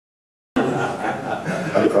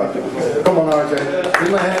Come on, RJ. Give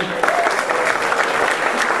me a hand.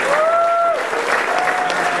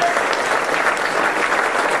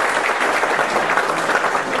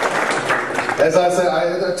 As I said,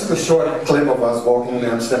 I took a short clip of us walking in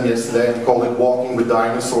Amsterdam yesterday and called it Walking with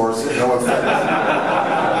Dinosaurs. No offense.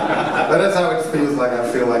 But that's how it feels like.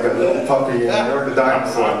 I feel like a little puppy and you're the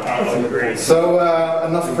dinosaur. So,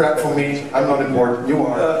 enough crap for me. I'm not important. You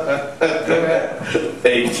are. Go ahead.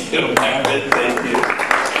 Thank you, David. Thank you.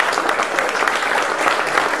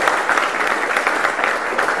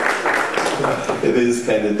 It is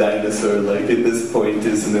kind of dinosaur-like at this point,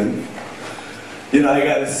 isn't it? You know, I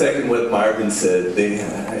got to second what Marvin said.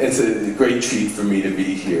 It's a great treat for me to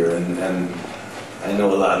be here, and I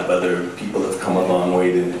know a lot of other people have come a long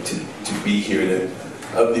way to be here,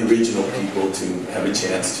 of the original people, to have a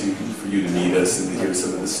chance for you to meet us and to hear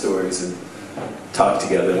some of the stories and talk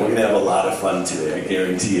together. And we're going to have a lot of fun today. I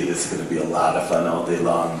guarantee you it's going to be a lot of fun all day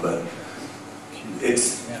long, but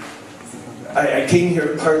I came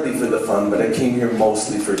here partly for the fun, but I came here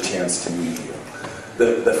mostly for a chance to meet you.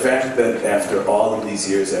 The fact that after all of these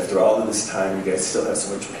years, after all of this time, you guys still have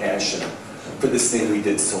so much passion for this thing we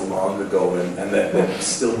did so long ago, and that you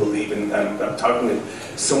still believe in. I'm talking to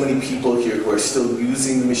so many people here who are still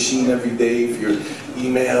using the machine every day for your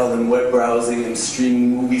email and web browsing and streaming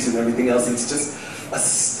movies and everything else. It's just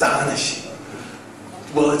astonishing.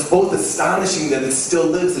 Well, it's both astonishing that it still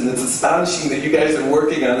lives, and it's astonishing that you guys are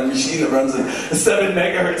working on a machine that runs at 7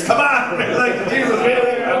 megahertz. Come on! Like, Jesus,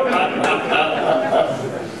 really?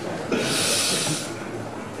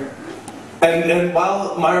 And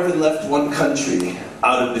while Marvin left one country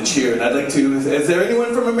out of the cheer, and I'd like to, is there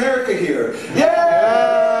anyone from America here? Yeah!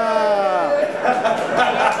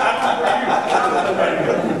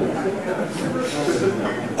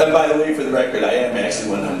 And by the way, for the record, I am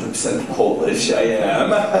actually 100% Polish. I am.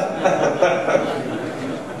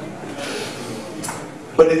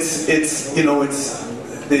 But it's you know, it's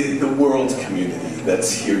the world community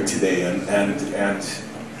that's here today, and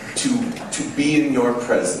to be in your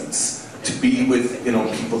presence, to be with, you know,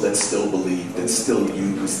 people that still believe, that still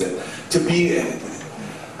use, that to be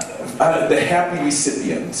the happy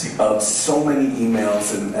recipient of so many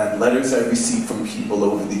emails and letters I've received from people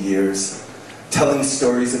over the years, telling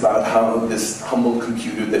stories about how this humble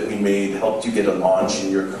computer that we made helped you get a launch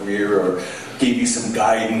in your career, or gave you some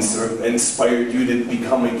guidance, or inspired you to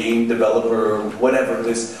become a game developer, or whatever.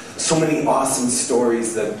 There's so many awesome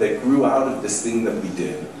stories that grew out of this thing that we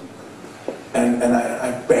did. And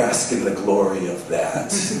I bask in the glory of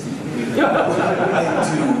that.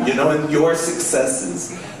 I do, you know, and your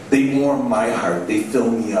successes, they warm my heart, they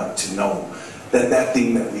fill me up to know that that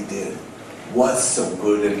thing that we did was so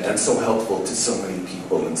good and so helpful to so many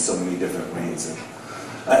people in so many different ways.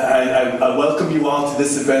 And I welcome you all to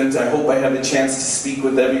this event. I hope I have a chance to speak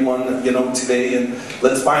with everyone, you know, today, and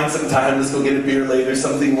let's find some time, let's go get a beer later,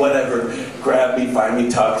 something, whatever. Grab me, find me,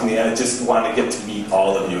 talk to me. I just want to get to meet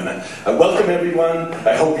all of you. And I welcome everyone.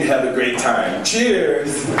 I hope you have a great time.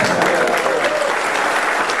 Cheers!